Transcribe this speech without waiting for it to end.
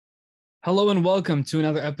Hello and welcome to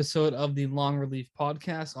another episode of the Long Relief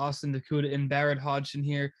Podcast. Austin Dakuda and Barrett Hodgson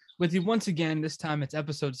here with you once again. This time it's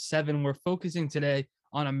episode 7. We're focusing today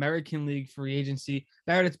on American League free agency.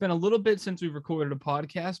 Barrett, it's been a little bit since we've recorded a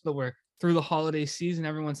podcast, but we're through the holiday season.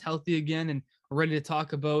 Everyone's healthy again, and we're ready to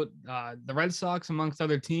talk about the Red Sox amongst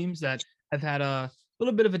other teams that have had a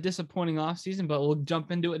little bit of a disappointing offseason, but we'll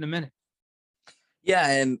jump into it in a minute. Yeah,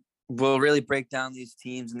 and we'll really break down these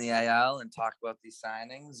teams in the AL and talk about these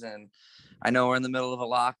signings. And I know we're in the middle of a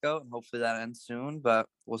lockout, and hopefully that ends soon, but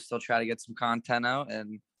we'll still try to get some content out,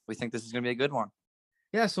 and we think this is going to be a good one.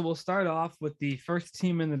 Yeah, so we'll start off with the first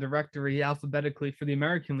team in the directory alphabetically for the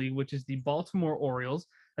American League, which is the Baltimore Orioles,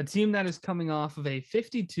 a team that is coming off of a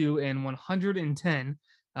 52 and 110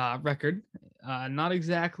 record. Not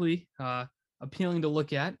exactly appealing to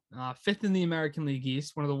look at. Fifth in the American League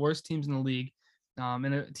East, one of the worst teams in the league.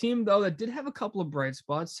 And a team, though, that did have a couple of bright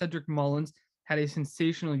spots. Cedric Mullins had a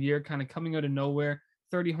sensational year, kind of coming out of nowhere,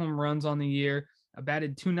 30 home runs on the year,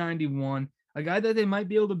 batted 291, a guy that they might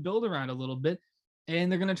be able to build around a little bit.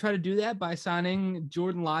 And they're going to try to do that by signing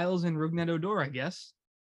Jordan Lyles and Rougned Odor, I guess.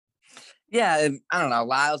 Yeah, and I don't know.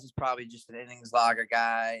 Lyles is probably just an innings logger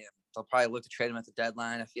guy. And they'll probably look to trade him at the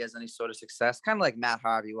deadline if he has any sort of success, kind of like Matt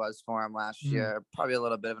Harvey was for him last year. Probably a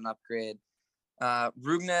little bit of an upgrade.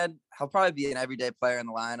 Rougned, he'll probably be an everyday player in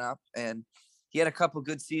the lineup. And he had a couple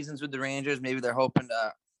good seasons with the Rangers. Maybe they're hoping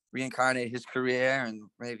to reincarnate his career, and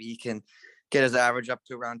maybe he can get his average up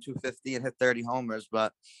to around 250 and hit 30 homers.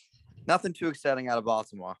 But nothing too exciting out of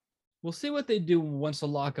Baltimore. We'll see what they do once the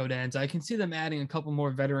lockout ends. I can see them adding a couple more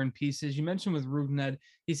veteran pieces. You mentioned with Rougned,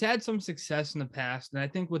 he's had some success in the past. And I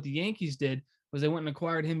think what the Yankees did was they went and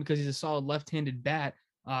acquired him because he's a solid left-handed bat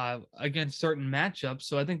against certain matchups.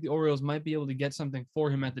 So I think the Orioles might be able to get something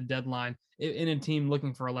for him at the deadline in a team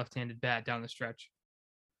looking for a left-handed bat down the stretch.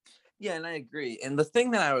 Yeah, and I agree. And the thing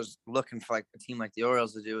that I was looking for like a team like the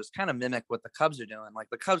Orioles to do is kind of mimic what the Cubs are doing. Like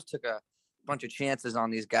the Cubs took a bunch of chances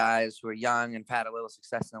on these guys who are young and had a little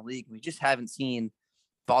success in the league. We just haven't seen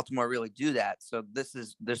Baltimore really do that. So this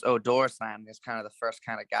Odor signing is kind of the first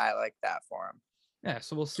kind of guy like that for him. Yeah,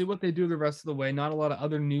 so we'll see what they do the rest of the way. Not a lot of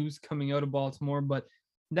other news coming out of Baltimore, but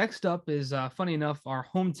next up is, funny enough, our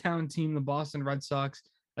hometown team, the Boston Red Sox,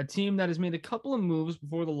 a team that has made a couple of moves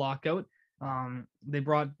before the lockout. They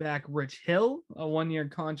brought back Rich Hill, a one-year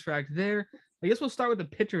contract there. I guess we'll start with the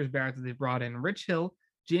pitchers, Barrett, that they brought in. Rich Hill,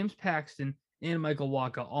 James Paxton, and Michael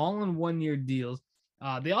Wacha, all on one-year deals.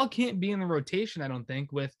 They all can't be in the rotation, I don't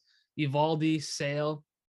think, with Eovaldi, Sale,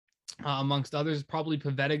 amongst others. Probably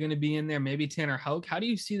Pivetta going to be in there, maybe Tanner Houck. How do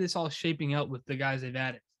you see this all shaping out with the guys they've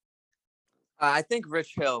added? I think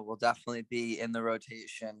Rich Hill will definitely be in the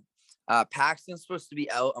rotation. Paxton's supposed to be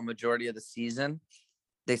out a majority of the season.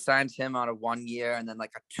 They signed him on a 1 year and then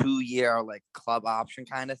like a 2 year like club option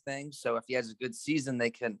kind of thing. So if he has a good season,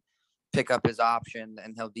 they can pick up his option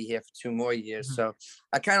and he'll be here for 2 more years. Mm-hmm. So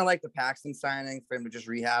I kind of like the Paxton signing for him to just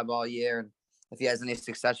rehab all year. And if he has any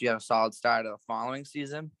success, you have a solid start of the following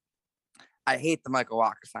season. I hate the Michael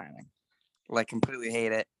Wacha signing, like completely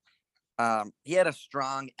hate it. He had a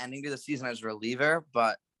strong ending to the season as a reliever,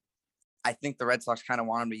 but I think the Red Sox kind of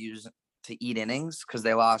want him to eat innings because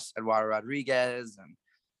they lost Eduardo Rodriguez, and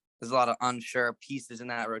there's a lot of unsure pieces in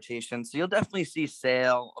that rotation. So you'll definitely see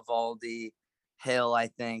Sale, Eovaldi, Hill, I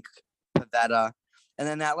think, Pivetta. And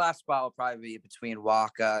then that last spot will probably be between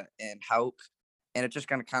Wacha and Houck. And it's just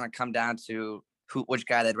going to kind of come down to which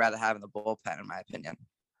guy they'd rather have in the bullpen, in my opinion.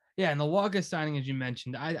 Yeah, and the Wacha signing, as you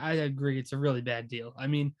mentioned, I agree. It's a really bad deal. I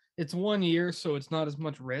mean, it's 1 year, so it's not as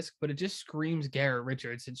much risk, but it just screams Garrett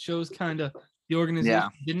Richards. It shows kind of the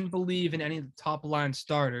organization didn't believe in any of the top line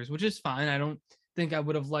starters, which is fine. I don't think I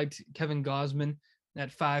would have liked Kevin Gausman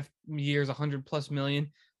at 5 years, 100+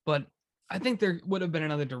 million, but I think there would have been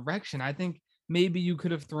another direction. I think maybe you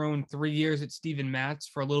could have thrown 3 years at Steven Matz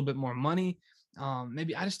for a little bit more money.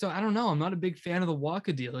 Maybe I don't know. I'm not a big fan of the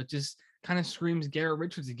Wacha deal. It just kind of screams Garrett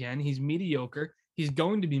Richards again. He's mediocre. He's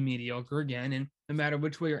going to be mediocre again. And no matter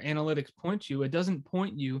which way your analytics point you, it doesn't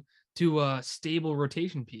point you to a stable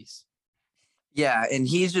rotation piece. Yeah. And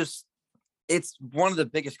it's one of the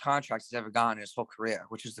biggest contracts he's ever gotten in his whole career,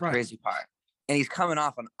 which is the crazy part. And he's coming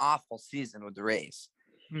off an awful season with the Rays.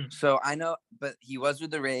 So I know, but he was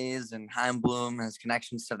with the Rays, and Chaim Bloom has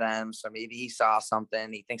connections to them. So maybe he saw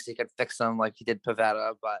something. He thinks he could fix them like he did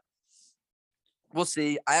Pivetta, but we'll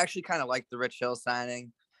see. I actually kind of like the Rich Hill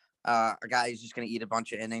signing. A guy who's just going to eat a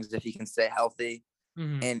bunch of innings if he can stay healthy,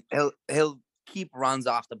 and he'll keep runs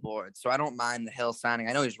off the board. So I don't mind the Hill signing.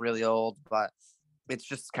 I know he's really old, but it's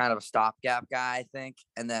just kind of a stopgap guy, I think.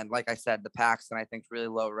 And then, like I said, the Paxton, I think, is really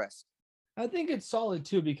low risk. I think it's solid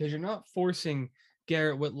too because you're not forcing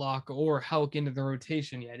Garrett Whitlock or Houck into the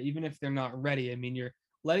rotation yet, even if they're not ready. I mean, you're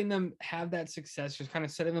letting them have that success, just kind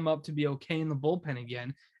of setting them up to be okay in the bullpen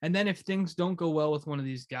again. And then if things don't go well with one of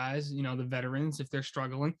these guys, you know, the veterans, if they're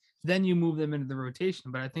struggling, then you move them into the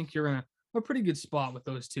rotation. But I think you're in a pretty good spot with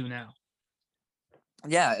those two now.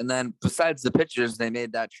 Yeah, and then besides the pitchers, they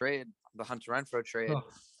made that trade, the Hunter Renfroe trade,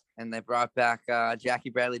 and they brought back Jackie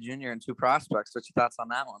Bradley Jr. and 2 prospects. What's your thoughts on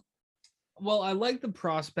that one? Well, I like the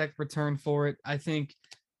prospect return for it. I think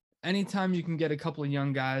anytime you can get a couple of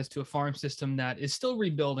young guys to a farm system that is still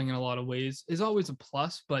rebuilding in a lot of ways is always a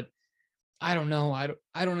plus, but I don't know.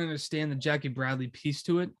 I don't understand the Jackie Bradley piece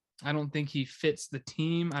to it. I don't think he fits the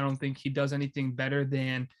team. I don't think he does anything better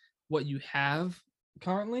than what you have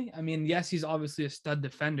currently. I mean, yes, he's obviously a stud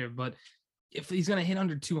defender, but if he's going to hit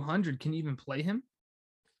under 200, can you even play him?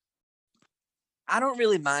 I don't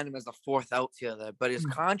really mind him as a 4th outfielder, but his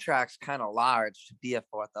contract's kind of large to be a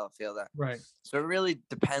 4th outfielder. Right. So it really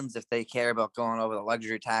depends if they care about going over the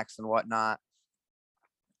luxury tax and whatnot.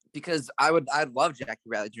 Because I'd love Jackie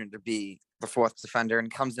Bradley Jr. to be the 4th defender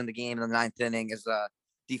and comes in the game in the 9th inning as a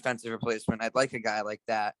defensive replacement. I'd like a guy like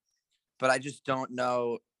that, but I just don't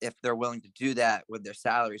know if they're willing to do that with their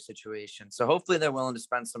salary situation. So hopefully they're willing to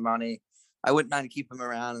spend some money. I wouldn't mind to keep him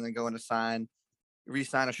around and then go in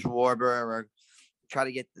re-sign a Schwarber or try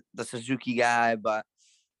to get the Suzuki guy. But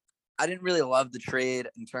I didn't really love the trade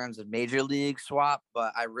in terms of major league swap,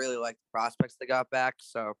 but I really like the prospects they got back.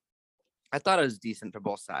 So I thought it was decent for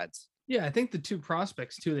both sides. Yeah, I think the 2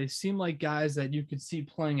 prospects too, they seem like guys that you could see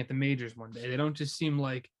playing at the majors one day. They don't just seem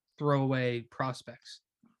like throwaway prospects.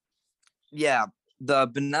 Yeah, the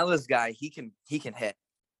Benelas guy, he can hit.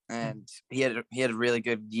 And he had really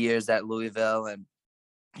good years at Louisville, and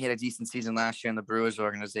he had a decent season last year in the Brewers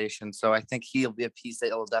organization. So I think he'll be a piece that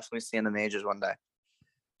you'll definitely see in the majors one day.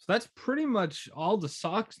 So that's pretty much all the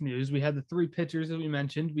Sox news. We had the 3 pitchers that we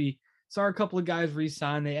mentioned. We saw a couple of guys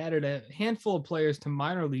re-sign. They added a handful of players to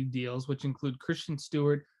minor league deals, which include Christian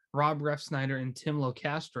Stewart, Rob Refsnyder, and Tim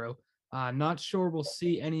Locastro. Not sure we'll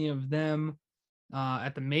see any of them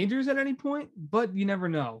at the majors at any point, but you never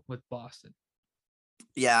know with Boston.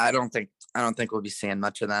 Yeah, I don't think we'll be seeing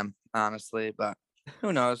much of them, honestly, but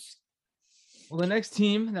who knows? Well, the next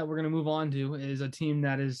team that we're going to move on to is a team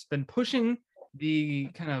that has been pushing the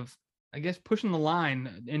pushing the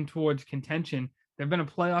line in towards contention. They've been a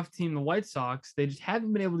playoff team, the White Sox. They just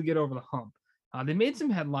haven't been able to get over the hump. They made some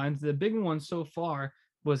headlines. The big one so far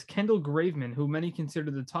was Kendall Graveman, who many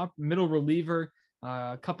consider the top middle reliever,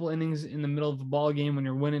 a couple innings in the middle of the ball game when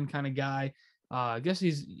you're winning kind of guy. I guess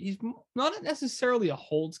he's not necessarily a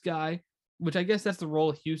holds guy, which I guess that's the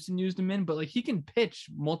role Houston used him in, but like he can pitch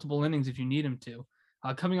multiple innings if you need him to.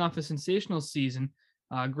 Coming off a sensational season,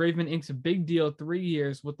 Graveman inks a big deal, 3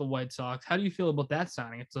 years with the White Sox. How do you feel about that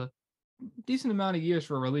signing? It's a decent amount of years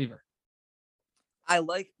for a reliever. I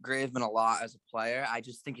like Graveman a lot as a player. I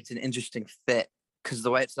just think it's an interesting fit because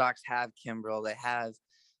the White Sox have Kimbrel, they have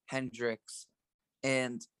Hendricks,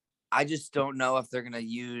 and I just don't know if they're going to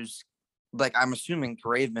use. Like, I'm assuming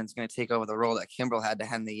Graveman's going to take over the role that Kimbrel had to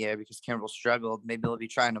end the year because Kimbrel struggled. Maybe they'll be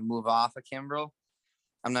trying to move off of Kimbrel.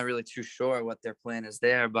 I'm not really too sure what their plan is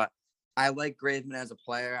there, but I like Graveman as a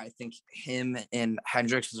player. I think him and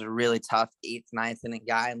Hendricks is a really tough 8th, 9th inning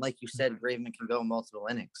guy. And like you said, Graveman can go multiple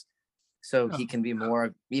innings. So he can be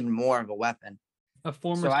even more of a weapon. A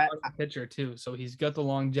former pitcher, too. So he's got the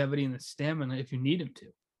longevity and the stamina if you need him to.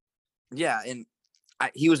 Yeah, and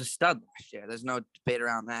he was a stud last year. There's no debate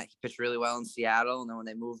around that. He pitched really well in Seattle, and then when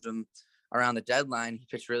they moved him around the deadline, he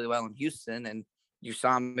pitched really well in Houston, and you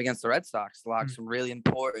saw him against the Red Sox log some really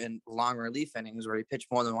important long relief innings where he pitched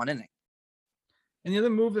more than 1 inning. And the other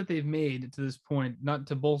move that they've made to this point, not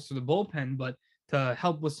to bolster the bullpen, but to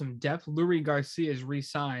help with some depth, Leury Garcia is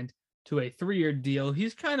re-signed to a 3-year deal.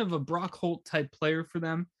 He's kind of a Brock Holt type player for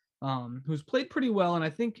them, who's played pretty well, and I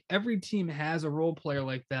think every team has a role player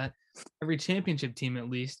like that. Every championship team, at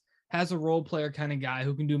least, has a role player kind of guy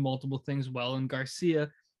who can do multiple things well. And Garcia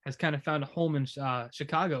has kind of found a home in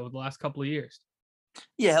Chicago the last couple of years.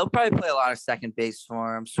 Yeah, he'll probably play a lot of second base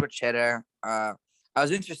for him, switch hitter. I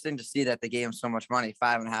was interested to see that they gave him so much money,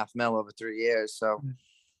 $5.5 million over 3 years. So,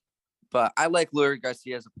 but I like Leury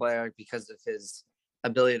Garcia as a player because of his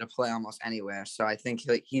ability to play almost anywhere. So I think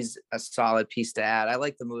he's a solid piece to add. I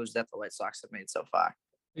like the moves that the White Sox have made so far.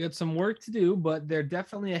 They got some work to do, but they're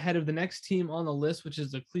definitely ahead of the next team on the list, which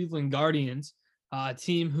is the Cleveland Guardians, a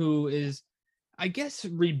team who is, I guess,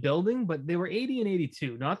 rebuilding, but they were 80 and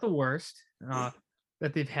 82, not the worst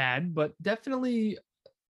that they've had, but definitely,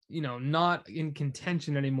 not in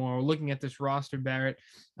contention anymore. We're looking at this roster, Barrett.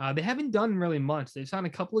 They haven't done really much. They've signed a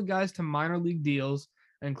couple of guys to minor league deals,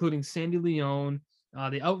 including Sandy Leone,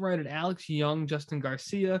 They outrighted Alex Young, Justin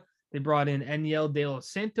Garcia. They brought in Eniel De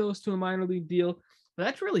Los Santos to a minor league deal. But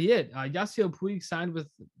that's really it. Yasiel Puig signed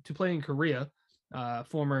to play in Korea,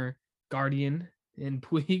 former Guardian in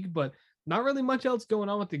Puig, but not really much else going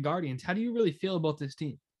on with the Guardians. How do you really feel about this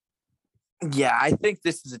team? Yeah, I think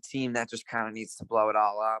this is a team that just kind of needs to blow it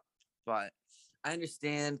all up. But I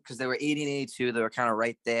understand because they were 80 and 82. They were kind of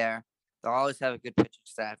right there. They'll always have a good pitching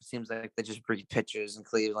staff. It seems like they just breed pitchers in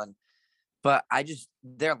Cleveland. But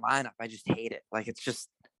their lineup, I just hate it. Like it's just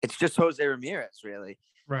Jose Ramirez, really.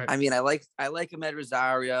 Right. I mean, I like Amed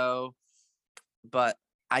Rosario, but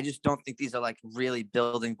I just don't think these are like really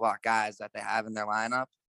building block guys that they have in their lineup.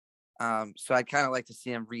 So I'd kind of like to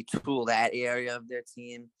see them retool that area of their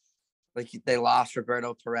team. Like they lost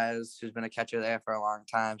Roberto Perez, who's been a catcher there for a long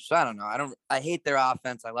time. So I don't know. I hate their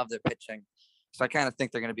offense. I love their pitching. So I kind of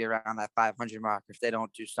think they're going to be around that 500 mark if they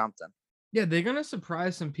don't do something. Yeah, they're going to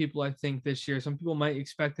surprise some people, I think, this year. Some people might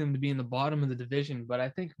expect them to be in the bottom of the division, but I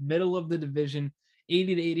think middle of the division,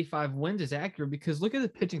 80 to 85 wins is accurate because look at the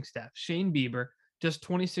pitching staff. Shane Bieber, just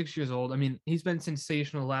 26 years old. I mean, he's been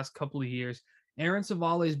sensational the last couple of years. Aaron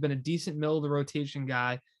Savale has been a decent middle of the rotation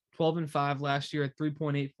guy, 12-5 last year at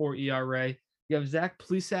 3.84 ERA. You have Zach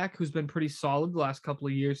Plesac, who's been pretty solid the last couple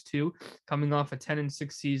of years, too, coming off a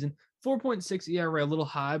 10-6 season. 4.6 ERA, a little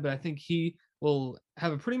high, but I think he will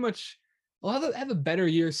have a pretty much have a better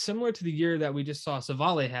year, similar to the year that we just saw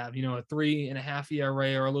Savale have, a 3.5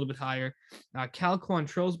 ERA or a little bit higher. Cal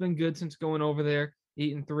Quantrill's been good since going over there,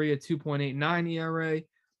 8-3 at 2.89 ERA.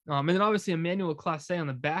 And then obviously Emmanuel Clase on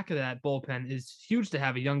the back of that bullpen is huge to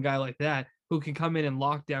have a young guy like that who can come in and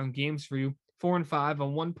lock down games for you. 4-5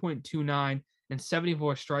 on 1.29 and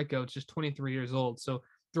 74 strikeouts, just 23 years old. So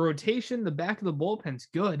the rotation, the back of the bullpen's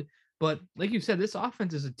good, but like you said, this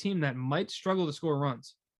offense is a team that might struggle to score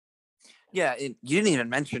runs. Yeah, you didn't even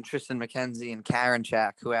mention Tristan McKenzie and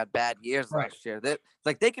Karinchak, who had bad years last year.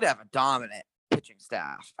 They could have a dominant pitching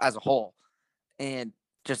staff as a whole, and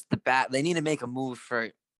just they need to make a move for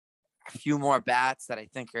a few more bats that I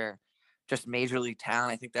think are just major league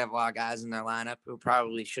talent. I think they have a lot of guys in their lineup who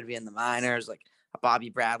probably should be in the minors, like a Bobby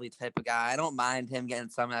Bradley type of guy. I don't mind him getting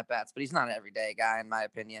some at bats, but he's not an everyday guy in my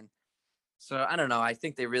opinion. So I don't know. I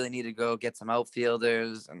think they really need to go get some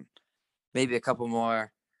outfielders and maybe a couple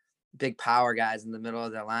more big power guys in the middle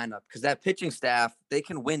of their lineup, because that pitching staff, they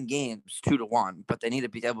can win games 2-1, but they need to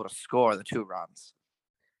be able to score the 2 runs.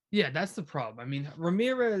 Yeah, that's the problem. I mean,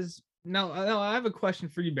 Ramirez. Now, I have a question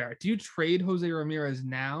for you, Barrett. Do you trade Jose Ramirez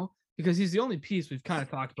now? Because he's the only piece we've kind of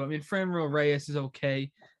talked about. I mean, Franmil Reyes is okay,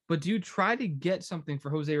 but do you try to get something for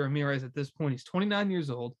Jose Ramirez at this point? He's 29 years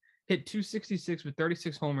old, hit 266 with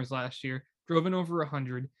 36 homers last year, drove in over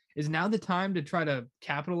 100. Is now the time to try to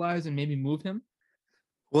capitalize and maybe move him?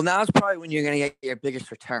 Well, now is probably when you're going to get your biggest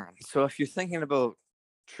return. So if you're thinking about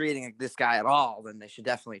trading this guy at all, then they should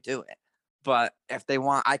definitely do it. But if they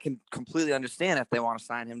want, I can completely understand if they want to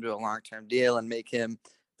sign him to a long-term deal and make him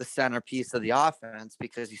the centerpiece of the offense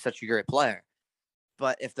because he's such a great player.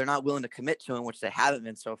 But if they're not willing to commit to him, which they haven't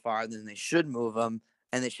been so far, then they should move him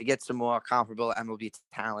and they should get some more comparable MLB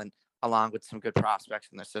talent along with some good prospects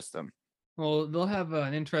in their system. Well, they'll have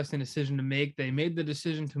an interesting decision to make. They made the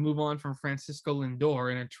decision to move on from Francisco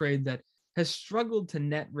Lindor in a trade that has struggled to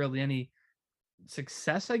net really any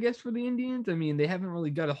success, I guess, for the Indians. I mean, they haven't really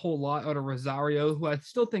got a whole lot out of Rosario, who I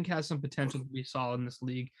still think has some potential to be solid in this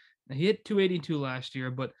league. He hit 282 last year,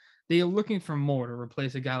 but they are looking for more to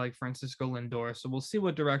replace a guy like Francisco Lindor. So we'll see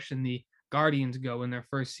what direction the Guardians go in their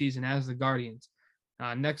first season as the Guardians.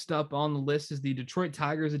 Next up on the list is the Detroit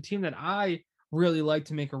Tigers, a team that I really like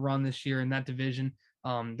to make a run this year in that division.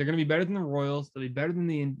 They're going to be better than the Royals. They'll be better than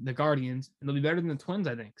the Guardians, and they'll be better than the Twins,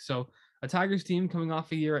 I think. So a Tigers team coming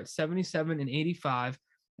off a year at 77 and 85.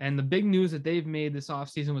 And the big news that they've made this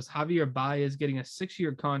offseason was Javier Baez getting a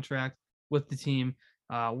 6-year contract with the team,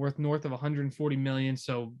 worth north of 140 million.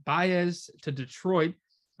 So Baez to Detroit.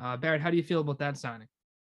 Barrett, how do you feel about that signing?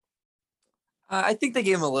 I think they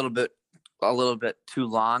gave him a little bit too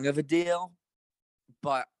long of a deal,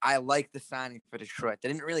 but I like the signing for Detroit. They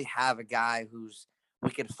didn't really have a guy who's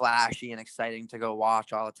wicked flashy and exciting to go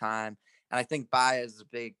watch all the time. And I think Baez is a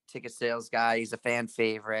big ticket sales guy. He's a fan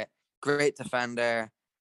favorite, great defender,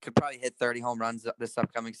 could probably hit 30 home runs this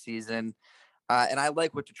upcoming season. And I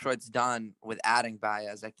like what Detroit's done with adding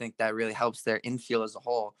Baez. I think that really helps their infield as a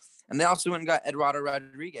whole. And they also went and got Eduardo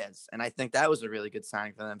Rodriguez. And I think that was a really good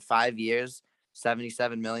signing for them. 5 years,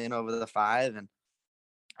 $77 million over the 5. And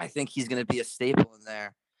I think he's going to be a staple in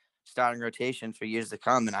their starting rotation for years to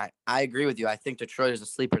come. And I agree with you. I think Detroit is a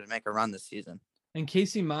sleeper to make a run this season. And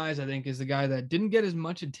Casey Mize, I think, is the guy that didn't get as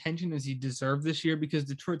much attention as he deserved this year because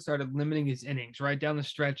Detroit started limiting his innings right down the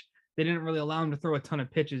stretch. They didn't really allow him to throw a ton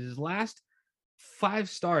of pitches. His last 5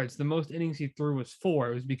 starts, the most innings he threw was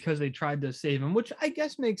 4. It was because they tried to save him, which I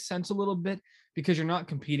guess makes sense a little bit because you're not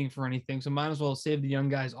competing for anything. So might as well save the young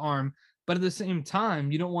guy's arm. But at the same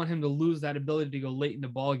time, you don't want him to lose that ability to go late into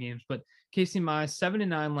ball games. But Casey Mize,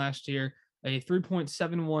 7-9 last year, a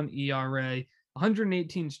 3.71 ERA,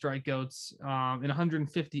 118 strikeouts, in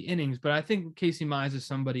 150 innings. But I think Casey Mize is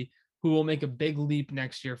somebody who will make a big leap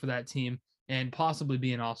next year for that team and possibly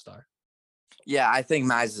be an all-star. Yeah, I think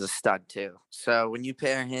Mize is a stud too. So when you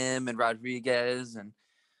pair him and Rodriguez, and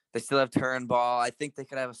they still have Turnbull, I think they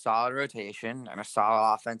could have a solid rotation and a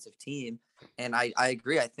solid offensive team. And I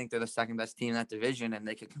agree. I think they're the second best team in that division, and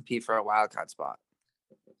they could compete for a wild card spot.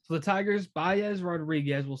 So the Tigers, Baez,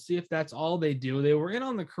 Rodriguez, we'll see if that's all they do. They were in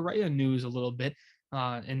on the Correa news a little bit.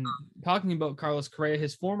 And talking about Carlos Correa,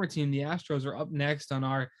 his former team, the Astros, are up next on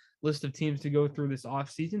our list of teams to go through this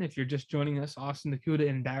offseason. If you're just joining us, Austin Nakuda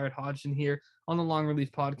and Barrett Hodgson here on the Long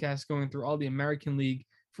Relief Podcast, going through all the American League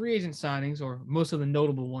free agent signings, or most of the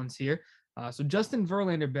notable ones here. So Justin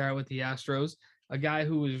Verlander, Barrett, with the Astros, a guy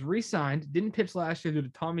who was re-signed, didn't pitch last year due to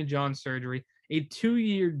Tommy John surgery, a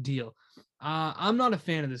 2-year deal. I'm not a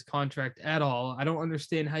fan of this contract at all. I don't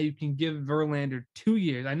understand how you can give Verlander 2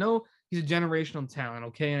 years. I know he's a generational talent,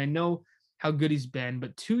 okay, and I know how good he's been,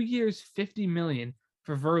 but 2 years, $50 million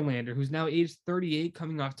for Verlander, who's now age 38,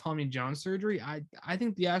 coming off Tommy John surgery. I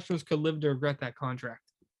think the Astros could live to regret that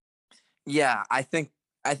contract. Yeah, I think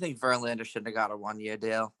Verlander shouldn't have got a 1-year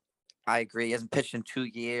deal. I agree. He hasn't pitched in 2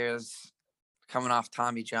 years, coming off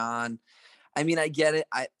Tommy John. I mean, I get it.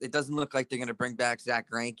 It doesn't look like they're going to bring back Zach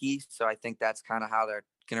Greinke, so I think that's kind of how they're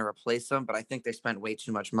going to replace him. But I think they spent way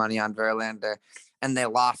too much money on Verlander, and they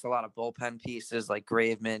lost a lot of bullpen pieces like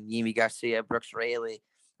Graveman, Yimi Garcia, Brooks Raley.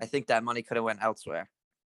 I think that money could have went elsewhere.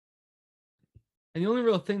 And the only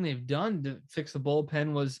real thing they've done to fix the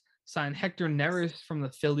bullpen was sign Hector Neris from the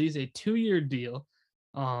Phillies, a 2-year deal,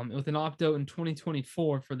 with an opt-out in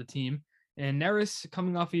 2024 for the team. And Neris,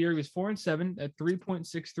 coming off a year, he was 4-7 at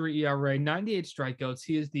 3.63 ERA, 98 strikeouts.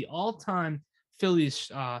 He is the all-time Phillies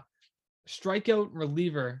strikeout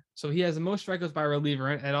reliever. So he has the most strikeouts by reliever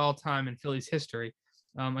at all time in Phillies history.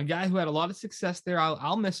 A guy who had a lot of success there.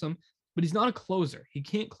 I'll miss him, but he's not a closer. He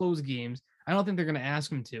can't close games. I don't think they're going to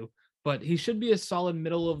ask him to, but he should be a solid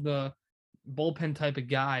middle of the bullpen type of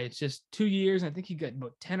guy. It's just 2 years. And I think he got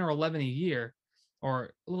about 10 or 11 a year,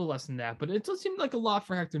 or a little less than that, but it does seem like a lot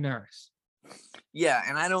for Hector Neris. Yeah,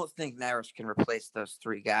 and I don't think Neris can replace those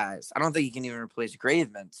 3 guys. I don't think he can even replace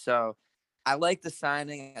Graveman. So I like the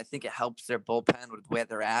signing. I think it helps their bullpen with where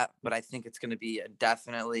they're at, but I think it's going to be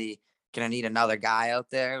definitely going to need another guy out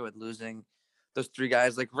there with losing those 3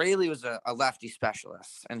 guys. Like Raley was a lefty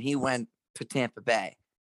specialist, and he went to Tampa Bay,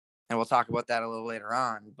 and we'll talk about that a little later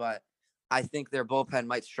on. But I think their bullpen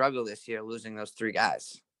might struggle this year losing those 3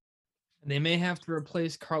 guys. They may have to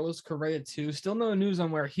replace Carlos Correa too. Still no news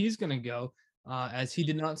on where he's going to go, as he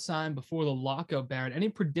did not sign before the lockout, Barrett. Any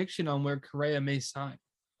prediction on where Correa may sign?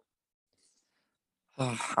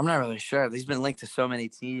 I'm not really sure. He's been linked to so many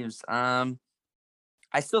teams. I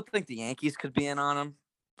still think the Yankees could be in on him,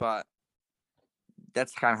 but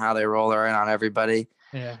that's kind of how they roll. They're in on everybody.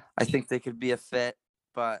 Yeah. I think they could be a fit,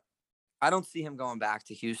 but I don't see him going back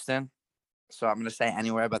to Houston. So I'm going to say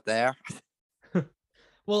anywhere but there.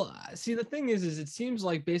 Well, see, the thing is it seems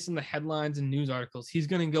like based on the headlines and news articles, he's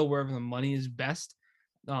going to go wherever the money is best.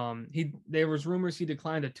 There was rumors he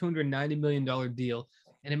declined a $290 million deal.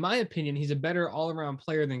 And in my opinion, he's a better all-around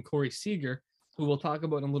player than Corey Seager, who we'll talk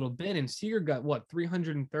about in a little bit. And Seager got what,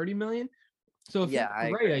 $330 million? So if you're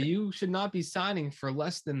Correa, you should not be signing for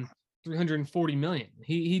less than $340 million.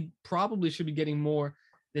 He probably should be getting more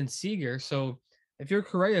than Seager. So if you're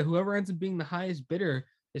Correa, whoever ends up being the highest bidder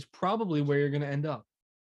is probably where you're going to end up.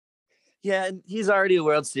 Yeah, and he's already a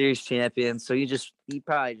World Series champion, so he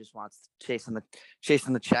probably just wants chasing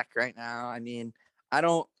the check right now. I mean, I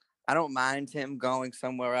don't mind him going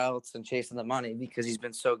somewhere else and chasing the money because he's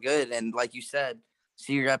been so good. And like you said,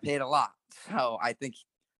 Seager got paid a lot, so I think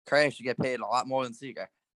Correa should get paid a lot more than Seager.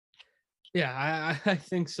 Yeah, I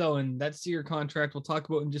think so. And that Seager contract we'll talk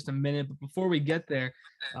about in just a minute. But before we get there,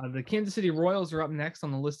 the Kansas City Royals are up next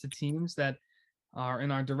on the list of teams that are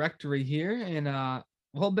in our directory here. And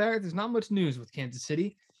well, Barrett, there's not much news with Kansas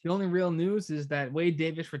City. The only real news is that Wade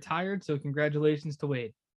Davis retired, so congratulations to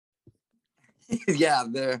Wade. Yeah,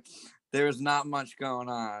 there is not much going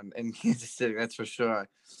on in Kansas City, that's for sure.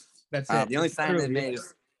 That's it. The only sign they made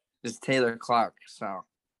is Taylor Clark. So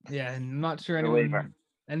yeah, and I'm not sure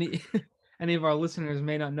any of our listeners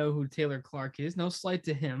may not know who Taylor Clark is. No slight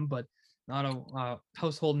to him, but not a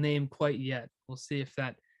household name quite yet. We'll see if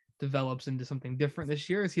that develops into something different this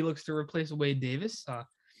year as he looks to replace Wade Davis.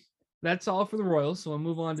 That's all for the Royals, so we'll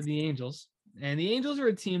move on to the Angels. And the Angels are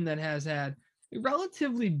a team that has had a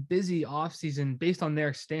relatively busy offseason based on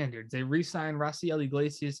their standards. They re-signed Rafael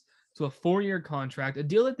Iglesias to a 4-year contract, a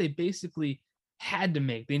deal that they basically had to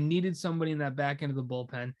make. They needed somebody in that back end of the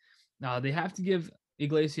bullpen. They have to give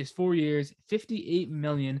Iglesias 4 years, $58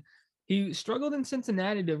 million. He struggled in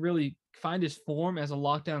Cincinnati to really find his form as a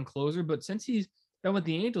lockdown closer, but since he's been with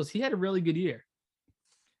the Angels, he had a really good year.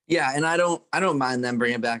 Yeah, and I don't mind them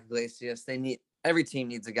bringing back Iglesias. Every team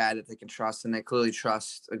needs a guy that they can trust, and they clearly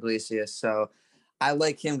trust Iglesias. So I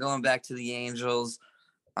like him going back to the Angels.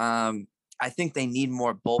 I think they need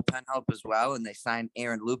more bullpen help as well, and they signed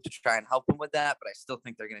Aaron Loup to try and help them with that. But I still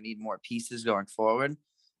think they're going to need more pieces going forward.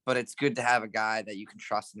 But it's good to have a guy that you can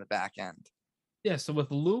trust in the back end. Yeah, so with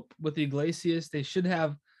Loup, with Iglesias, they should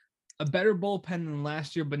have a better bullpen than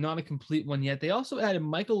last year, but not a complete one yet. They also added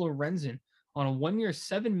Michael Lorenzen on a 1-year,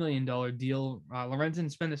 $7 million deal. Lorenzen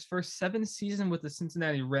spent his first 7 seasons with the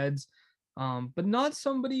Cincinnati Reds, but not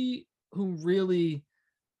somebody who really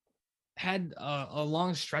had a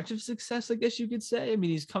long stretch of success, I guess you could say. I mean,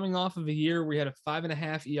 he's coming off of a year where he had a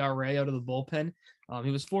 5.5 ERA out of the bullpen. He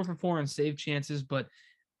was 4 for 4 on save chances, but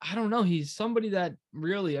I don't know. He's somebody that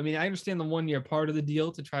really, I mean, I understand the 1-year part of the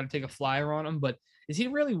deal to try to take a flyer on him, but is he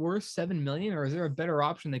really worth $7 million, or is there a better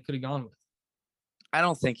option they could have gone with? I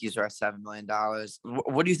don't think he's worth $7 million.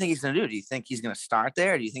 What do you think he's going to do? Do you think he's going to start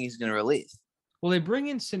there? Or do you think he's going to relieve? Well, they bring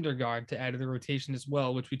in Syndergaard to add to the rotation as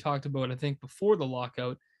well, which we talked about, I think, before the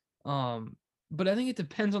lockout. But I think it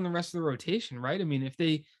depends on the rest of the rotation, right? I mean, if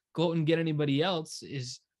they go out and get anybody else,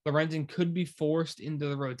 is Lorenzen could be forced into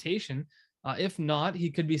the rotation. If not, he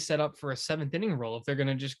could be set up for a 7th inning role. If they're going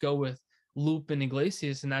to just go with Loup and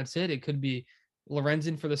Iglesias and that's it, it could be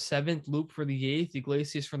Lorenzen for the 7th, Loup for the 8th,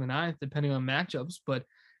 Iglesias for the 9th, depending on matchups. But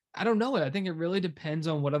I don't know. I think it really depends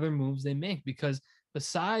on what other moves they make, because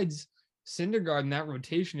besides Syndergaard in that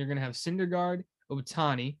rotation, you're going to have Syndergaard,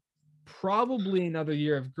 Ohtani, probably another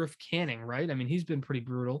year of Griff Canning, right? I mean, he's been pretty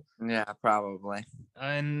brutal. Yeah, probably.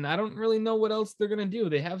 And I don't really know what else they're going to do.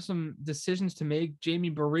 They have some decisions to make.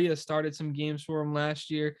 Jamie Barria started some games for him last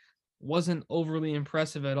year. Wasn't overly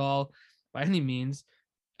impressive at all by any means.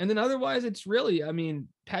 And then otherwise, it's really, I mean,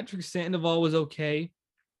 Patrick Sandoval was okay.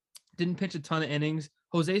 Didn't pitch a ton of innings.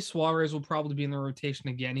 Jose Suarez will probably be in the rotation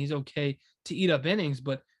again. He's okay to eat up innings,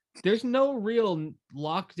 but there's no real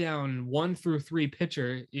lockdown 1 through 3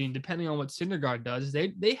 pitcher. Depending on what Syndergaard does,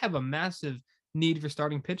 they have a massive need for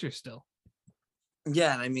starting pitchers still.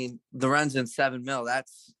 Yeah, I mean, the runs in $7 million,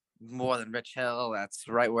 that's more than Rich Hill. That's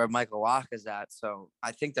right where Michael Wacha is at. So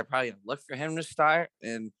I think they're probably going to look for him to start,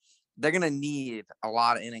 and they're going to need a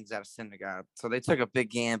lot of innings out of Syndergaard. So they took a big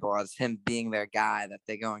gamble as him being their guy that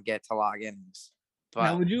they go and get to log innings. But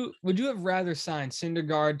now, would you have rather signed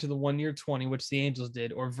Syndergaard to the 1-year 20, which the Angels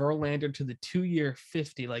did, or Verlander to the 2-year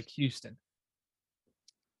 50 like Houston?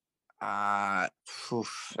 That's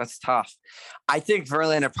tough. I think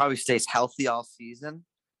Verlander probably stays healthy all season.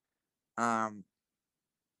 The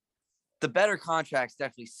better contract's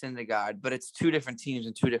definitely Syndergaard, but it's 2 different teams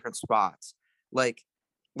in 2 different spots. Like,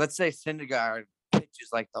 let's say Syndergaard pitches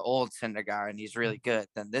like the old Syndergaard and he's really good,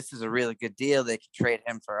 then this is a really good deal. They could trade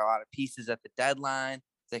him for a lot of pieces at the deadline.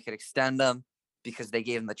 They could extend him because they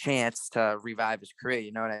gave him the chance to revive his career.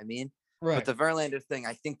 You know what I mean? Right. But the Verlander thing,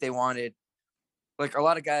 I think they wanted, like, a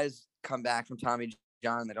lot of guys come back from Tommy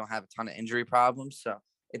John. They don't have a ton of injury problems. So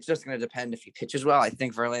it's just going to depend if he pitches well. I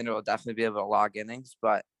think Verlander will definitely be able to log innings.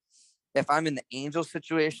 But if I'm in the Angels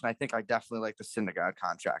situation, I think I definitely like the Syndergaard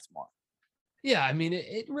contract more. Yeah, I mean,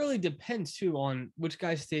 it really depends, too, on which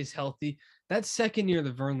guy stays healthy. That second year of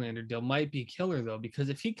the Verlander deal might be killer, though, because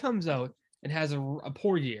if he comes out and has a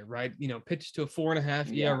poor year, right, pitches to a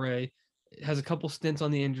 4.5 ERA, has a couple stints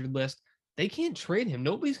on the injured list, they can't trade him.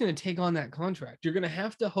 Nobody's going to take on that contract. You're going to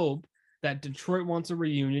have to hope that Detroit wants a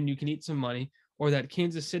reunion, you can eat some money, or that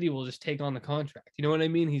Kansas City will just take on the contract. You know what I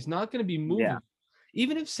mean? He's not going to be moving. Yeah.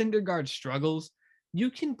 Even if Syndergaard struggles,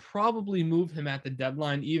 you can probably move him at the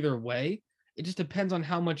deadline either way. It just depends on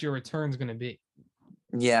how much your return is going to be.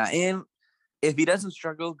 Yeah, and if he doesn't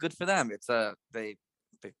struggle, good for them. It's they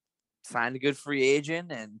signed a good free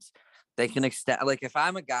agent, and they can extend. Like, if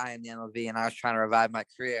I'm a guy in the MLB and I was trying to revive my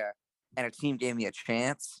career, and a team gave me a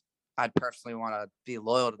chance, I'd personally want to be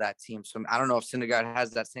loyal to that team. So I don't know if Syndergaard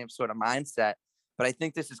has that same sort of mindset, but I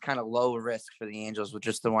think this is kind of low risk for the Angels with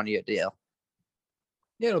just the 1-year deal.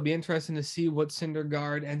 Yeah, it'll be interesting to see what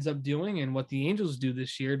Syndergaard ends up doing and what the Angels do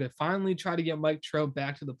this year to finally try to get Mike Trout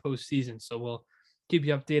back to the postseason. So we'll keep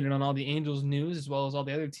you updated on all the Angels news as well as all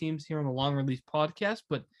the other teams here on the Long Release podcast.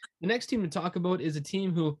 But the next team to talk about is a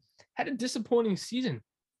team who had a disappointing season.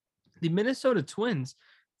 The Minnesota Twins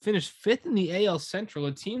finished fifth in the AL Central,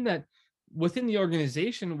 a team that within the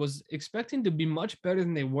organization was expecting to be much better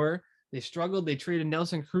than they were. They struggled. They traded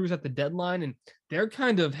Nelson Cruz at the deadline, and they're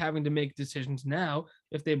kind of having to make decisions now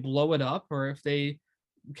if they blow it up or if they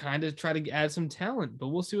kind of try to add some talent. But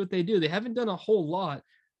we'll see what they do. They haven't done a whole lot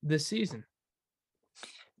this season.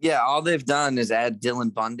 Yeah, all they've done is add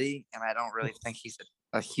Dylan Bundy, and I don't really think he's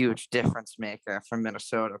a huge difference maker for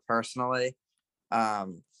Minnesota personally.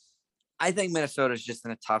 I think Minnesota's just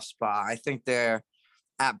in a tough spot. I think they're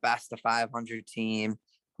at best a 500 team.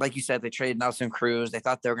 Like you said, they traded Nelson Cruz. They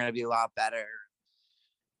thought they were going to be a lot better.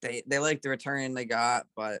 They like the return they got,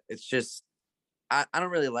 but it's just I don't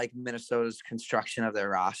really like Minnesota's construction of their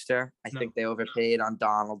roster. I think they overpaid on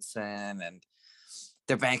Donaldson, and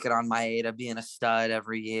they're banking on Maeda being a stud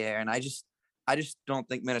every year. And I just don't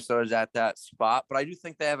think Minnesota's at that spot. But I do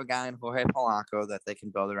think they have a guy in Jorge Polanco that they can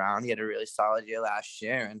build around. He had a really solid year last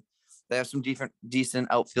year, and they have some decent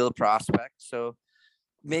outfield prospects. So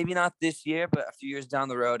maybe not this year, but a few years down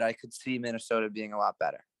the road, I could see Minnesota being a lot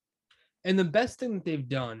better. And the best thing that they've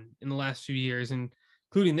done in the last few years, and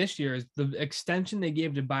including this year, is the extension they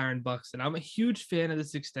gave to Byron Buxton. I'm a huge fan of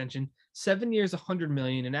this extension. 7 years, $100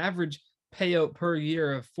 million, an average payout per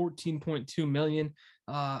year of $14.2 million.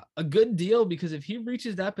 A good deal because if he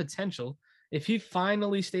reaches that potential, if he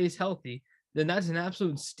finally stays healthy, then that's an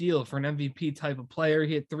absolute steal for an MVP type of player.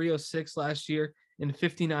 He hit 306 last year in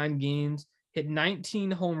 59 games, hit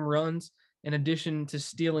 19 home runs, in addition to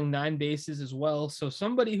stealing 9 bases as well. So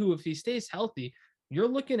somebody who, if he stays healthy, you're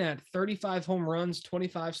looking at 35 home runs,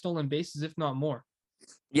 25 stolen bases, if not more.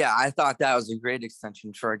 Yeah, I thought that was a great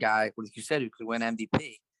extension for a guy, like you said, who could win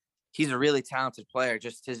MVP. He's a really talented player.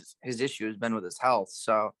 Just his issue has been with his health.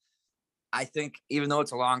 So I think even though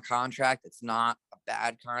it's a long contract, it's not a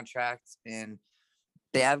bad contract, and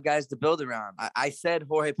they have guys to build around. I said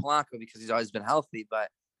Jorge Polanco because he's always been healthy, but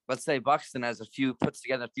let's say Buxton puts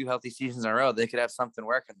together a few healthy seasons in a row, they could have something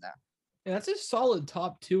working there. Yeah, that's a solid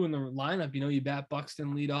top 2 in the lineup. You know, you bat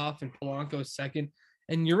Buxton lead off and Polanco second,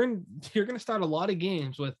 and you're going to start a lot of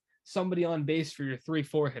games with somebody on base for your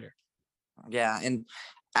 3-4 hitter. Yeah, and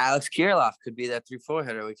Alex Kirilloff could be that 3-4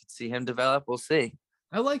 hitter. We could see him develop. We'll see.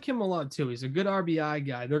 I like him a lot too. He's a good RBI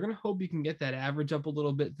guy. They're going to hope he can get that average up a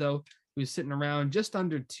little bit, though. He was sitting around just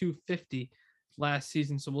under 250 last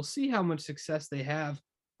season. So we'll see how much success they have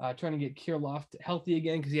trying to get Kirilloff healthy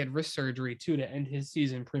again, because he had wrist surgery too to end his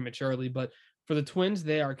season prematurely. But for the Twins,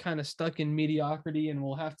 they are kind of stuck in mediocrity, and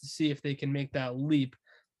we'll have to see if they can make that leap.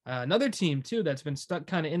 Another team too that's been stuck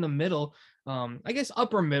kind of in the middle, I guess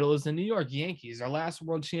upper middle, is the New York Yankees. Our last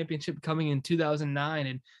World Championship coming in 2009,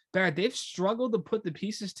 and Barrett, they've struggled to put the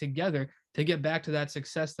pieces together to get back to that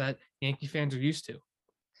success that Yankee fans are used to.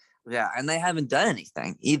 Yeah, and they haven't done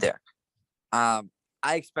anything either. I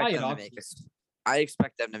expect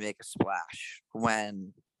them to make a splash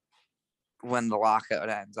when the lockout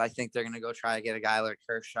ends. I think they're going to go try to get a guy like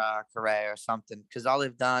Kershaw, Correa, or something, because all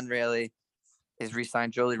they've done really is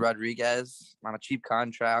re-sign Joely Rodriguez on a cheap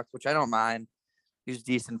contract, which I don't mind. He was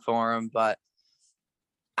decent for him, but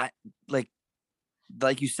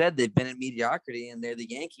like you said, they've been in mediocrity, and they're the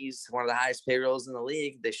Yankees, one of the highest payrolls in the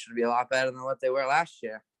league. They should be a lot better than what they were last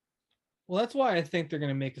year. Well, that's why I think they're going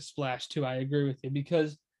to make a splash too. I agree with you,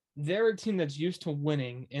 because they're a team that's used to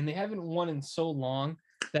winning, and they haven't won in so long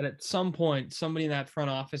that at some point somebody in that front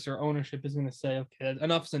office or ownership is going to say, okay,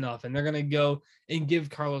 enough's enough. And they're going to go and give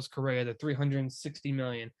Carlos Correa the $360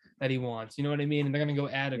 million that he wants. You know what I mean? And they're going to go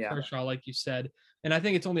add a Kershaw, like you said. And I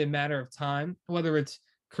think it's only a matter of time, whether it's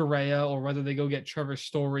Correa or whether they go get Trevor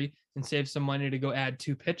Story and save some money to go add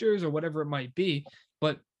 2 pitchers or whatever it might be.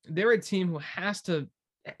 But they're a team who have to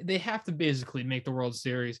basically make the World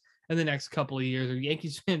Series in the next couple of years, or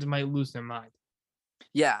Yankees fans might lose their mind.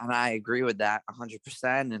 Yeah, and I agree with that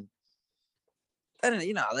 100%. And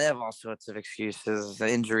you know, they have all sorts of excuses,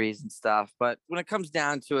 injuries and stuff. But when it comes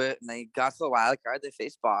down to it, and they got to the wild card, they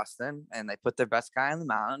faced Boston, and they put their best guy on the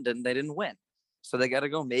mound, and they didn't win. So they got to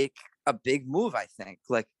go make a big move, I think.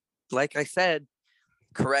 Like I said,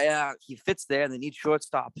 Correa, he fits there, and they need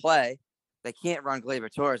shortstop play. They can't run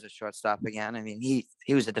Gleyber Torres as shortstop again. I mean,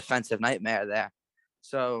 he was a defensive nightmare there.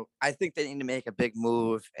 So I think they need to make a big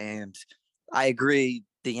move, and I agree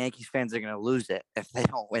the Yankees fans are going to lose it if they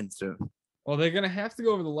don't win soon. Well, they're going to have to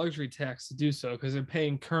go over the luxury tax to do so, because they're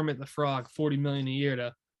paying Kermit the Frog $40 million a year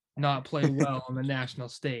to not play well on the national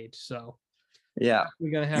stage. So Yeah.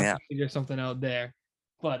 We're gonna have to figure something out there.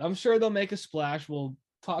 But I'm sure they'll make a splash. We'll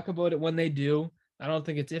talk about it when they do. I don't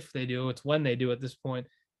think it's if they do, it's when they do at this point,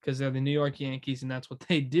 because they're the New York Yankees and that's what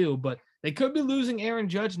they do. But they could be losing Aaron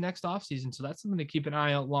Judge next offseason. So that's something to keep an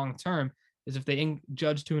eye out long term, is if they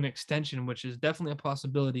Judge to an extension, which is definitely a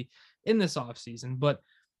possibility in this offseason. But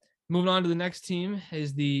moving on to the next team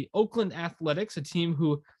is the Oakland Athletics, a team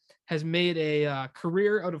who has made a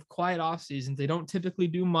career out of quiet off seasons. They don't typically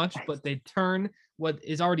do much, but they turn what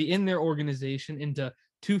is already in their organization into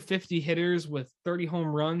 250 hitters with 30 home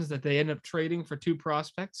runs that they end up trading for 2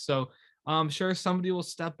 prospects. So I'm sure somebody will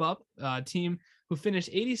step up. A team who finished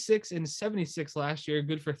 86 and 76 last year,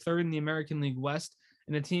 good for 3rd in the American League West,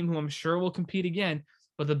 and a team who I'm sure will compete again.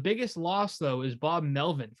 But the biggest loss, though, is Bob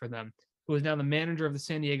Melvin for them, who is now the manager of the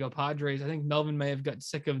San Diego Padres. I think Melvin may have got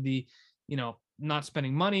sick of the, not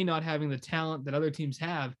spending money, not having the talent that other teams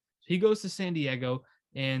have. So he goes to San Diego,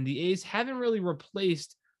 and the A's haven't really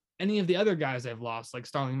replaced any of the other guys they've lost, like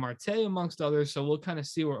Starling Marte, amongst others. So we'll kind of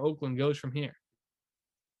see where Oakland goes from here.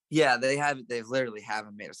 Yeah, they literally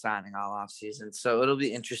haven't made a signing all off season. So it'll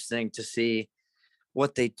be interesting to see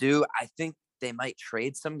what they do. I think they might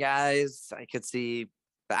trade some guys. I could see,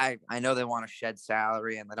 I know they want to shed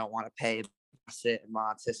salary and they don't want to pay Bassett and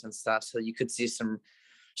Montes and stuff. So you could see some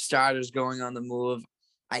starters going on the move.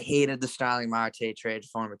 I hated the Starling Marte trade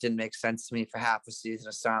for him. It didn't make sense to me for half a season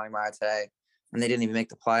of Starling Marte, and they didn't even make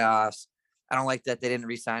the playoffs. I don't like that they didn't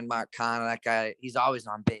re-sign Mark Canha. That guy, he's always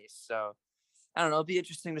on base. So I don't know. It'll be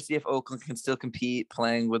interesting to see if Oakland can still compete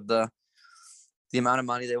playing with the amount of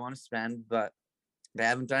money they want to spend, but they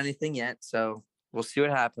haven't done anything yet. So we'll see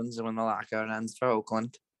what happens when the lockout ends for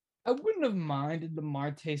Oakland. I wouldn't have minded the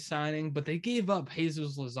Marte signing, but they gave up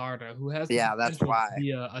Jesus Luzardo, who has that's why to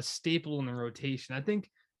be a staple in the rotation. I think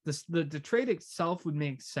the trade itself would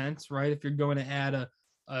make sense, right? If you're going to add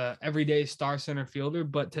a everyday star center fielder,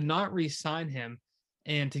 but to not re-sign him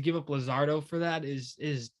and to give up Luzardo for that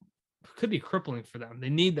is could be crippling for them. They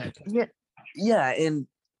need that. Yeah, and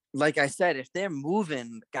like I said, if they're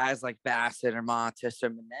moving guys like Bassett or Montes or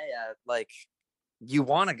Manaea, like you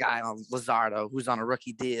want a guy on Luzardo who's on a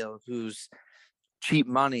rookie deal, who's cheap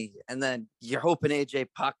money, and then you're hoping AJ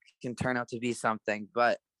Puck can turn out to be something.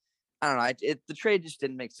 But I don't know. The trade just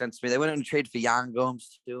didn't make sense to me. They went and trade for Yan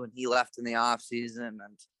Gomes too, and he left in the offseason.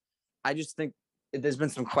 And I just think there's been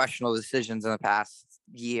some questionable decisions in the past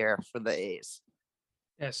year for the A's.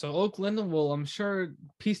 Yeah, so Oakland will, I'm sure,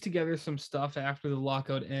 piece together some stuff after the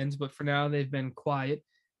lockout ends, but for now they've been quiet.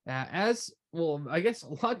 I guess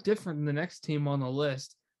a lot different than the next team on the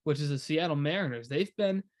list, which is the Seattle Mariners. They've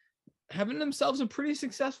been having themselves a pretty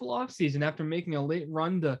successful offseason after making a late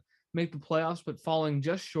run to make the playoffs, but falling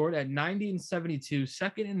just short at 90 and 72,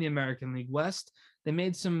 second in the American League West. They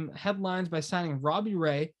made some headlines by signing Robbie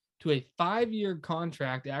Ray to a 5-year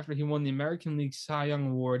contract after he won the American League Cy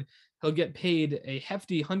Young Award. He'll get paid a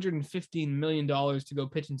hefty $115 million to go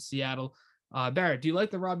pitch in Seattle. Barrett, do you like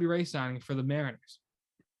the Robbie Ray signing for the Mariners?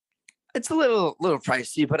 It's a little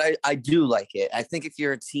pricey, but I do like it. I think if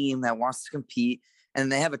you're a team that wants to compete,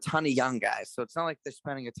 and they have a ton of young guys, so it's not like they're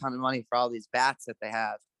spending a ton of money for all these bats that they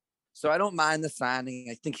have. So I don't mind the signing.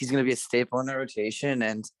 I think he's going to be a staple in the rotation,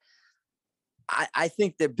 and I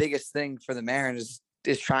think the biggest thing for the Mariners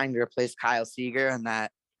is trying to replace Kyle Seager and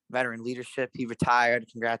that veteran leadership. He retired.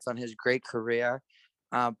 Congrats on his great career.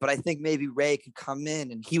 But I think maybe Ray could come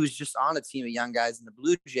in, and he was just on a team of young guys in the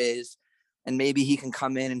Blue Jays, and maybe he can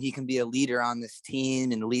come in and he can be a leader on this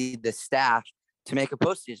team and lead the staff to make a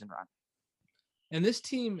postseason run. And this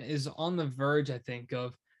team is on the verge, I think,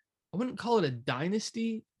 of, I wouldn't call it a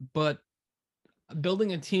dynasty, but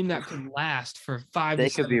building a team that can last for 5 They to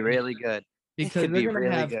 7 could be years. really good. Because they're going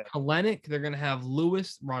to have Kelenic, they're going to have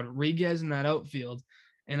Lewis Rodriguez in that outfield.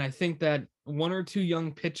 And I think that 1 or 2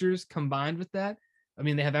 young pitchers combined with that, I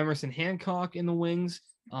mean, they have Emerson Hancock in the wings.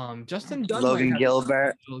 Justin Dunn, Logan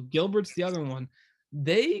Gilbert. Gilbert's the other one.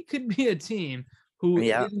 They could be a team who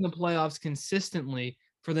is in the playoffs consistently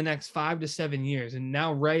for the next 5 to 7 years. And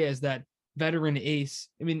now Ray as that veteran ace.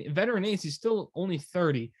 I mean, veteran ace, he's still only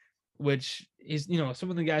 30, which is, some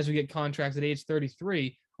of the guys who get contracts at age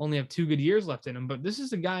 33 only have 2 good years left in him. But this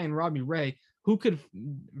is a guy in Robbie Ray who could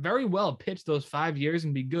very well pitch those 5 years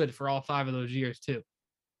and be good for all 5 of those years too.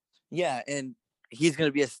 Yeah, and he's going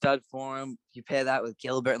to be a stud for him. You pair that with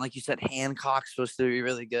Gilbert, and like you said, Hancock's supposed to be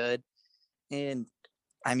really good. And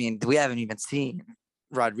I mean, we haven't even seen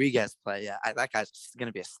Rodriguez play yet. That guy's going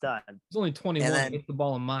to be a stud. He's only 21. Hits the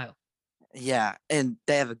ball a mile. Yeah, and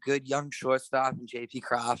they have a good young shortstop in J.P.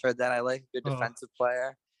 Crawford that I like, a good defensive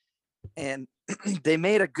player. And they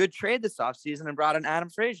made a good trade this offseason and brought in Adam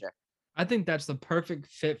Frazier. I think that's the perfect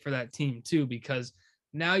fit for that team too, because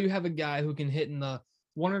now you have a guy who can hit in the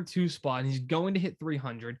 1 or 2 spot, and he's going to hit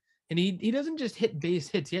 300. And he doesn't just hit base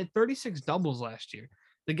hits. He had 36 doubles last year.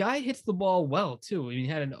 The guy hits the ball well too. I mean, he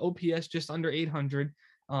had an OPS just under 800.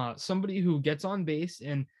 Somebody who gets on base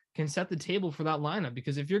and can set the table for that lineup.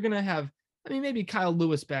 Because if you're gonna have, I mean, maybe Kyle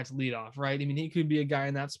Lewis bats leadoff, right? I mean, he could be a guy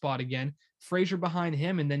in that spot again. Frazier behind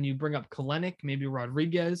him, and then you bring up Kalenic, maybe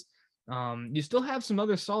Rodriguez. You still have some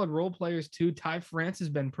other solid role players too. Ty France has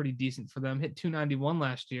been pretty decent for them. Hit 291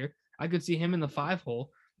 last year. I could see him in the 5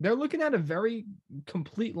 hole. They're looking at a very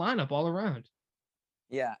complete lineup all around.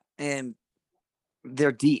 Yeah, and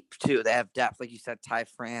they're deep too. They have depth, like you said. Ty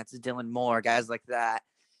France, Dylan Moore, guys like that.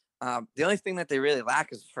 The only thing that they really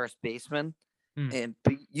lack is first baseman, and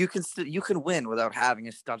you can win without having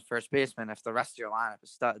a stud first baseman if the rest of your lineup is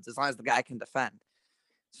studs, as long as the guy can defend.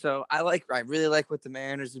 So I really like what the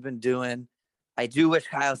Mariners have been doing. I do wish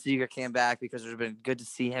Kyle Seager came back because it would have been good to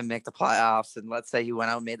see him make the playoffs. And let's say he went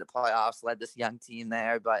out and made the playoffs, led this young team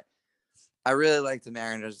there. But I really like the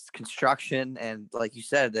Mariners' construction, and like you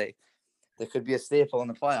said, they could be a staple in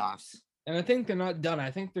the playoffs. And I think they're not done. I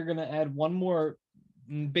think they're going to add one more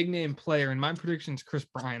big name player, and my prediction is Chris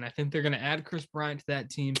Bryant. I think they're going to add Chris Bryant to that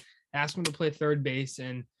team, ask him to play third base,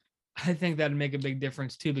 and I think that'd make a big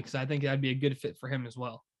difference too, because I think that'd be a good fit for him as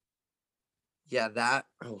well. Yeah, that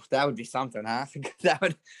would be something, huh?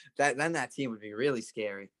 Then that team would be really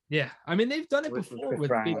scary. Yeah, I mean they've done it before with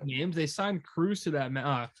big names. They signed Cruz to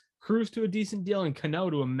that Cruz to a decent deal and Cano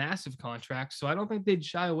to a massive contract. So I don't think they'd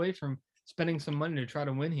shy away from spending some money to try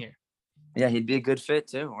to win here. Yeah, he'd be a good fit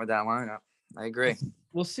too with that lineup. I agree.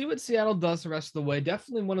 We'll see what Seattle does the rest of the way.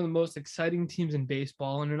 Definitely one of the most exciting teams in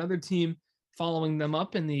baseball, and another team following them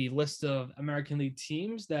up in the list of American League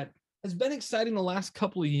teams that has been exciting the last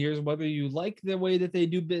couple of years, whether you like the way that they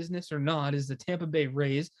do business or not, is the Tampa Bay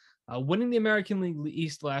Rays, winning the American League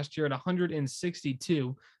East last year at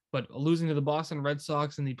 162, but losing to the Boston Red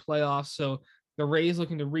Sox in the playoffs. So the Rays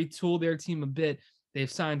looking to retool their team a bit.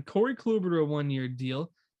 They've signed Corey Kluber to a 1-year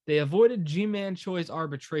deal. They avoided Ji-Man Choi's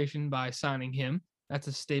arbitration by signing him. That's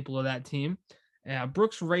a staple of that team.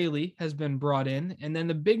 Brooks Raley has been brought in. And then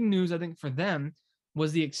the big news, I think, for them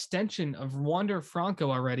was the extension of Wander Franco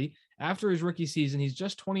already. After his rookie season, he's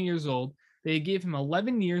just 20 years old. They gave him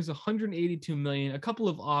 11 years, $182 million, a couple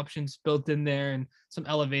of options built in there and some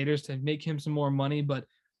elevators to make him some more money. But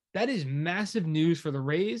that is massive news for the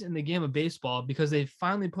Rays and the game of baseball because they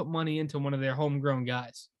finally put money into one of their homegrown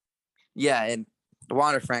guys. Yeah, and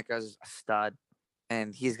Wander Franco is a stud,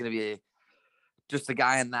 and he's going to be just a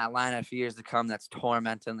guy in that lineup for years to come that's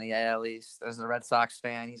tormenting the AL East. As a Red Sox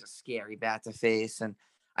fan, he's a scary bat to face, and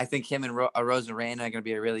I think him and Arozarena are going to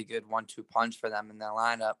be a really good 1-2 punch for them in their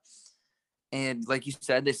lineup. And like you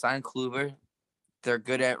said, they signed Kluber. They're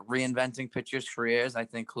good at reinventing pitchers' careers. I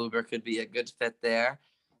think Kluber could be a good fit there.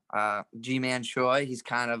 Ji-Man Choi, he's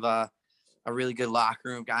kind of a really good locker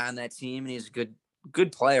room guy on that team, and he's a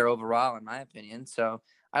good player overall, in my opinion. So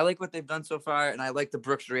I like what they've done so far, and I like the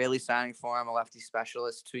Brooks Raley signing for him, a lefty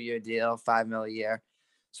specialist, 2-year deal, $5 million a year.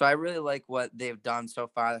 So I really like what they've done so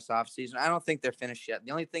far this offseason. I don't think they're finished yet.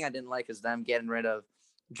 The only thing I didn't like is them getting rid of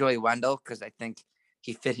Joey Wendell because I think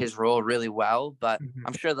he fit his role really well, but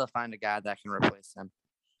I'm sure they'll find a guy that can replace him.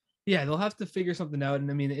 Yeah, they'll have to figure something out. And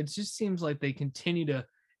I mean, it just seems like they continue to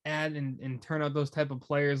add and turn out those type of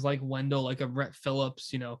players like Wendell, like a Brett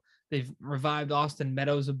Phillips. You know, they've revived Austin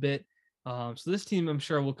Meadows a bit. So this team, I'm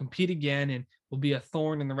sure, will compete again and will be a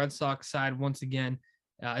thorn in the Red Sox side once again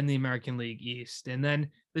in the American League East. And then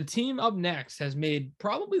the team up next has made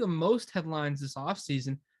probably the most headlines this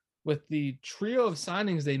offseason with the trio of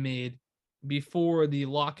signings they made before the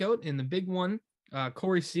lockout. And the big one,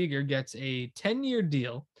 Corey Seager gets a 10-year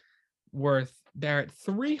deal worth Barrett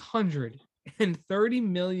 $330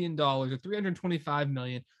 million or $325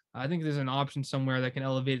 million. I think there's an option somewhere that can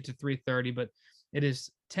elevate it to 330, but it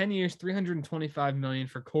is 10 years, $325 million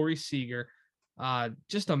for Corey Seager.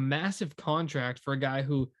 Just a massive contract for a guy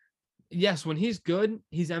who, yes, when he's good,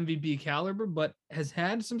 he's MVP caliber, but has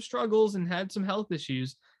had some struggles and had some health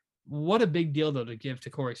issues. What a big deal, though, to give to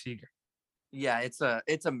Corey Seager. Yeah, it's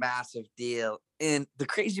a massive deal. And the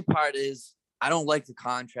crazy part is I don't like the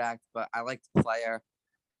contract, but I like the player.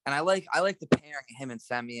 And I like the pairing of him and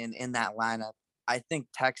Semien in that lineup. I think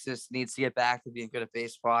Texas needs to get back to being good at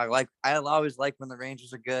baseball. I'll always like when the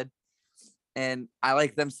Rangers are good. And I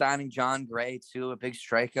like them signing John Gray, too, a big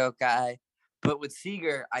strikeout guy. But with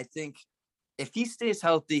Seager, I think if he stays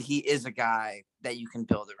healthy, he is a guy that you can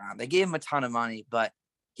build around. They gave him a ton of money, but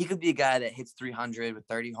he could be a guy that hits 300 with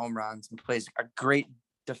 30 home runs and plays a great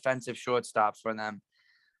defensive shortstop for them.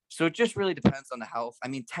 So it just really depends on the health. I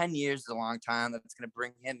mean, 10 years is a long time. That's going to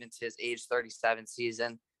bring him into his age 37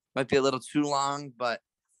 season. Might be a little too long, but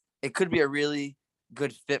it could be a really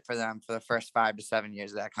good fit for them for the first 5 to 7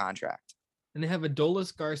 years of that contract. And they have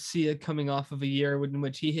Adolis Garcia coming off of a year in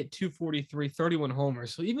which he hit 243, 31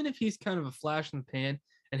 homers. So even if he's kind of a flash in the pan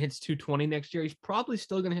and hits 220 next year, he's probably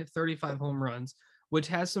still going to hit 35 home runs, which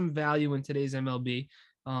has some value in today's MLB.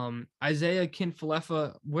 Isaiah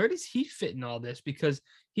Kinfalefa, where does he fit in all this? Because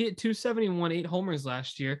he hit 271, 8 homers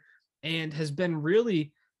last year, and has been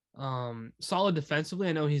really solid defensively.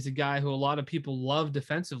 I know he's a guy who a lot of people love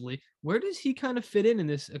defensively. Where does he kind of fit in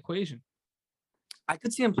this equation? I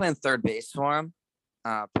could see him playing third base for him,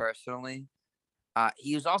 personally.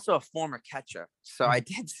 He was also a former catcher, so I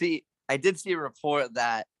did see a report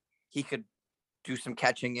that he could do some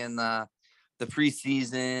catching in the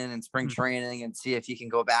preseason and spring training and see if he can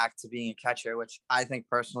go back to being a catcher, which I think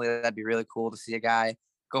personally that'd be really cool to see a guy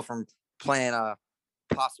go from playing a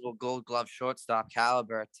possible Gold Glove shortstop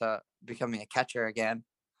caliber to becoming a catcher again.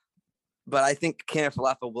 But I think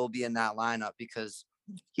Kinfalefa will be in that lineup because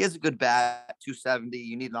he has a good bat, 270.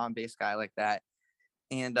 You need an on-base guy like that.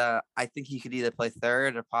 And I think he could either play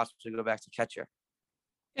third or possibly go back to catcher.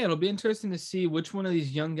 Yeah, it'll be interesting to see which one of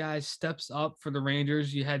these young guys steps up for the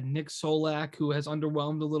Rangers. You had Nick Solak, who has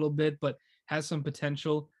underwhelmed a little bit, but has some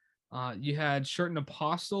potential. You had Sherten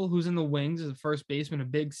Apostle, who's in the wings as a first baseman, a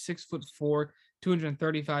big 6'4",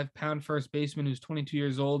 235-pound first baseman who's 22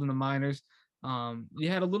 years old in the minors. You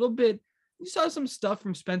had a little bit. You saw some stuff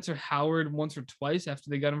from Spencer Howard once or twice after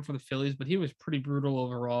they got him for the Phillies, but he was pretty brutal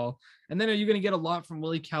overall. And then are you going to get a lot from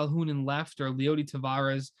Willie Calhoun in left or Leody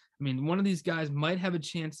Taveras? I mean, one of these guys might have a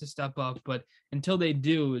chance to step up, but until they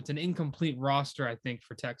do, it's an incomplete roster, I think,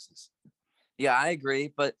 for Texas. Yeah, I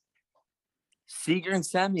agree. But Seager and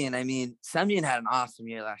Semien, I mean, Semien had an awesome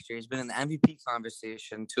year last year. He's been in the MVP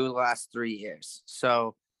conversation 2 of the last 3 years.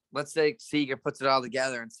 So let's say Seager puts it all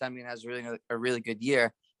together and Semien has a really good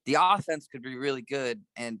year. The offense could be really good,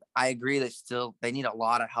 and I agree they need a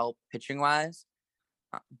lot of help pitching wise,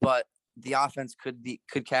 but the offense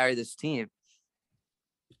could carry this team.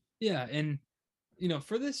 Yeah, and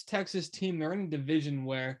for this Texas team, they're in a division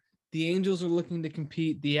where the Angels are looking to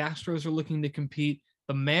compete, the Astros are looking to compete,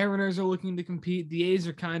 the Mariners are looking to compete, the A's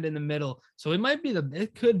are kind of in the middle. So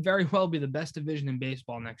it could very well be the best division in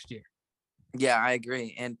baseball next year. Yeah, I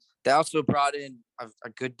agree. And they also brought in a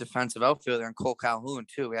good defensive outfielder in Cole Calhoun,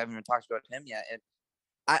 too. We haven't even talked about him yet. And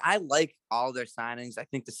I like all their signings. I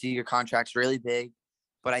think the Seager contract's really big,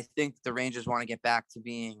 but I think the Rangers want to get back to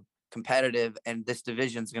being competitive, and this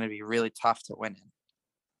division is going to be really tough to win in.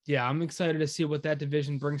 Yeah, I'm excited to see what that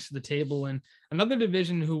division brings to the table. And another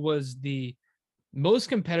division who was the most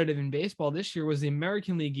competitive in baseball this year was the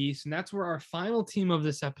American League East, and that's where our final team of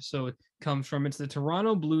this episode comes from. It's the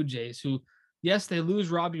Toronto Blue Jays, who, yes, they lose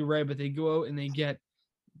Robbie Ray, but they go out and they get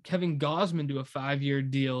Kevin Gausman to a 5-year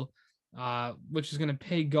deal, which is going to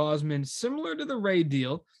pay Gausman similar to the Ray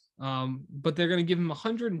deal, but they're going to give him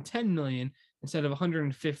 $110 million instead of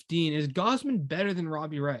 $115. Is Gausman better than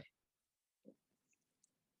Robbie Ray?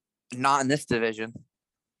 Not in this division.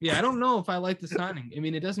 Yeah, I don't know if I like the signing. I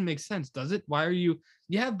mean, it doesn't make sense, does it? Why are you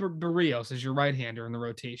have Barrios as your right-hander in the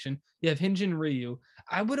rotation. You have Hyun-Jin Ryu.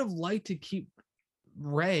 I would have liked to keep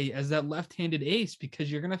Ray as that left-handed ace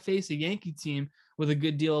because you're going to face a Yankee team with a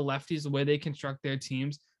good deal of lefties, the way they construct their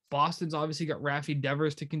teams. Boston's obviously got Rafi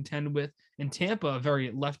Devers to contend with, and Tampa, a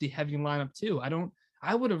very lefty-heavy lineup too.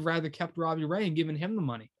 I would have rather kept Robbie Ray and given him the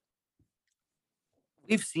money.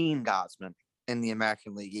 We've seen Gausman in the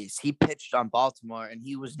American League East. He pitched on Baltimore, and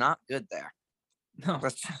he was not good there. No,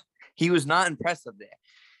 he was not impressive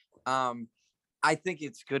there. I think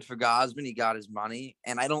it's good for Gausman. He got his money,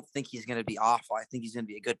 and I don't think he's going to be awful. I think he's going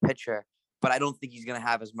to be a good pitcher, but I don't think he's going to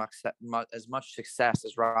have as much success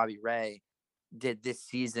as Robbie Ray did this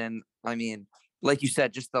season. I mean, like you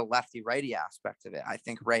said, just the lefty-righty aspect of it. I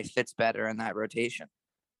think Ray fits better in that rotation.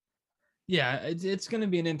 Yeah, it's going to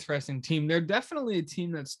be an interesting team. They're definitely a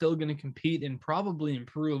team that's still going to compete and probably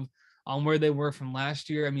improve on where they were from last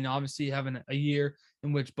year. I mean, obviously having a year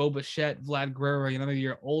in which Bo Bichette, Vlad Guerrero, another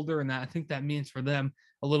year older, and I think that means for them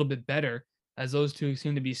a little bit better, as those two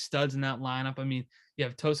seem to be studs in that lineup. I mean, you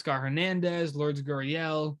have Toscar Hernandez, Lourdes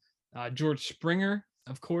Gurriel, George Springer,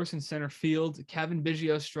 of course, in center field. Kevin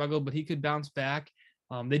Biggio struggled, but he could bounce back.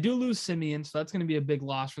 They do lose Semien, so that's going to be a big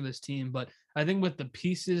loss for this team. But I think with the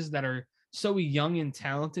pieces that are so young and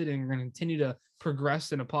talented and are going to continue to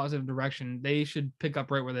progress in a positive direction, they should pick up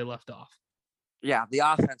right where they left off. Yeah, the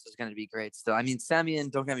offense is going to be great still. I mean, Semien,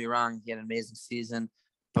 don't get me wrong, he had an amazing season,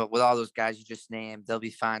 but with all those guys you just named, they'll be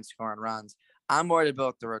fine scoring runs. I'm worried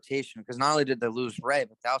about the rotation because not only did they lose Ray,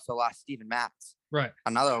 but they also lost Steven Matz, Right.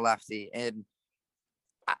 another lefty. And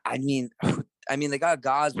I mean, they got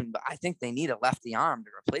Gosman, but I think they need a lefty arm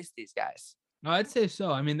to replace these guys. I'd say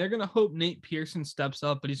so. I mean, they're going to hope Nate Pearson steps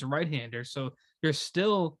up, but he's a right-hander. So you're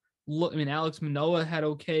still, Alex Manoah had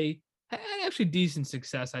actually decent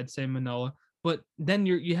success, I'd say Manoah. But then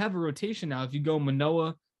you have a rotation now. If you go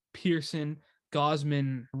Manoah, Pearson,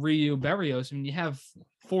 Gosman, Ryu, Berrios, I mean, you have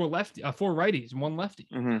four righties, one lefty.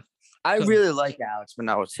 Mm-hmm. I really like Alex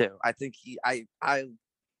Manoah too. I think I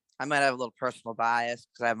might have a little personal bias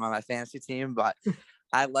because I have him on my fantasy team, but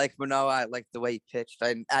I like Manoah. I like the way he pitched.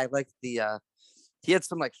 I like he had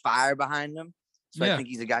some like fire behind him. So I think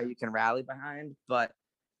he's a guy you can rally behind, but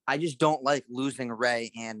I just don't like losing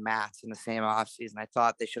Ray and Matt in the same offseason. I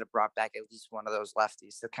thought they should have brought back at least one of those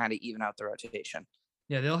lefties to kind of even out the rotation.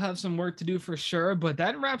 Yeah, they'll have some work to do for sure, but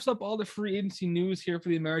that wraps up all the free agency news here for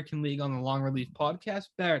the American League on the Long Relief Podcast.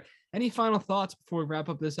 Barrett, any final thoughts before we wrap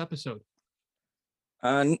up this episode?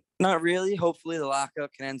 Not really. Hopefully the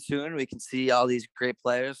lockout can end soon. We can see all these great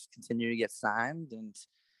players continue to get signed, and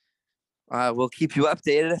we'll keep you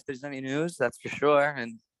updated if there's any news, that's for sure.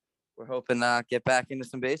 And we're hoping to get back into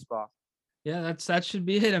some baseball. Yeah, that should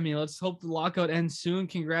be it. I mean, let's hope the lockout ends soon.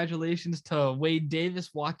 Congratulations to Wade Davis,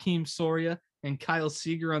 Joakim Soria, and Kyle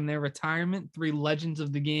Seager on their retirement, 3 legends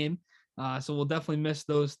of the game. So we'll definitely miss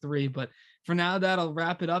those 3. But for now, that'll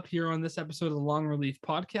wrap it up here on this episode of the Long Relief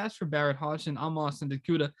Podcast. For Barrett Hodgson, I'm Austin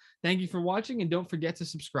Dakuda. Thank you for watching, and don't forget to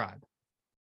subscribe.